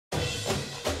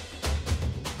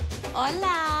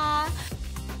Hola.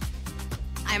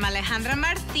 I'm Alejandra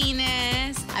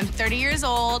Martinez. I'm 30 years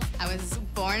old. I was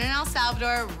born in El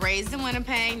Salvador, raised in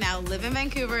Winnipeg, now live in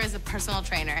Vancouver as a personal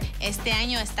trainer. Este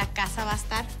año esta casa va a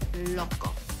estar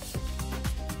loco.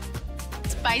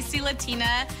 Spicy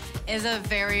Latina is a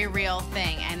very real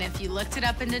thing, and if you looked it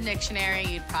up in the dictionary,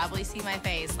 you'd probably see my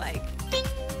face like, ding.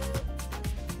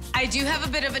 I do have a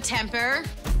bit of a temper.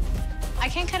 I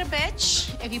can cut a bitch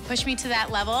if you push me to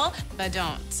that level, but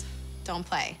don't. Don't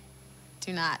play.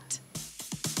 Do not.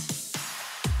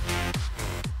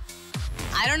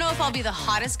 I don't know if I'll be the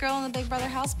hottest girl in the Big Brother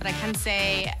house, but I can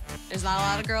say there's not a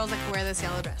lot of girls that can wear this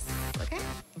yellow dress, okay?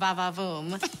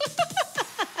 Va-va-voom.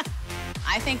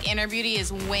 I think inner beauty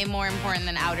is way more important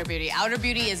than outer beauty. Outer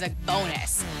beauty is a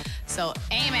bonus. So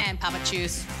amen, Papa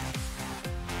Choose.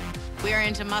 We are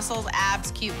into muscles, abs,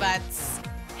 cute butts,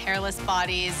 hairless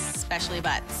bodies, especially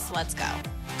butts. Let's go.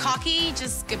 Cocky,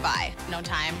 just goodbye. No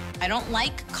time. I don't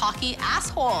like cocky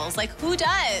assholes. Like, who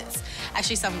does?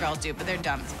 Actually, some girls do, but they're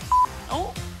dumb.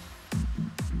 Oh.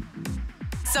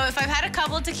 So if I've had a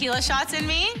couple of tequila shots in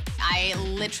me, I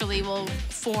literally will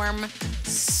form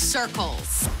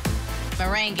circles.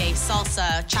 Merengue,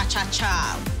 salsa,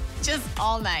 cha-cha-cha. Just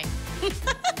all night.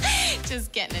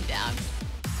 Just getting it down.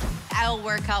 I'll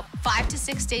work out 5 to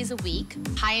 6 days a week.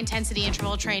 High intensity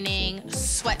interval training,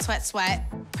 sweat, sweat, sweat.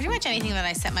 Pretty much anything that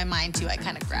I set my mind to, I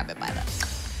kind of grab it by the,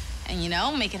 and you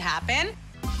know, make it happen.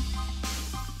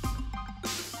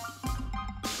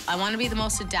 I want to be the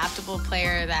most adaptable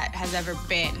player that has ever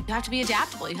been. You have to be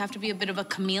adaptable. You have to be a bit of a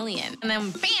chameleon. And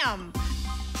then bam!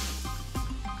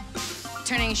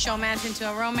 Turning showmance into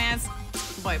a romance,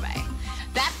 boy bye.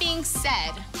 That being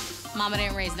said, mama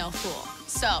didn't raise no fool.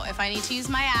 So if I need to use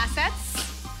my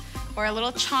assets or a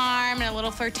little charm and a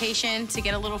little flirtation to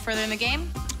get a little further in the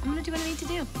game, I'm gonna do what I need to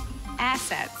do.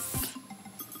 Assets.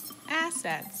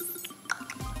 Assets.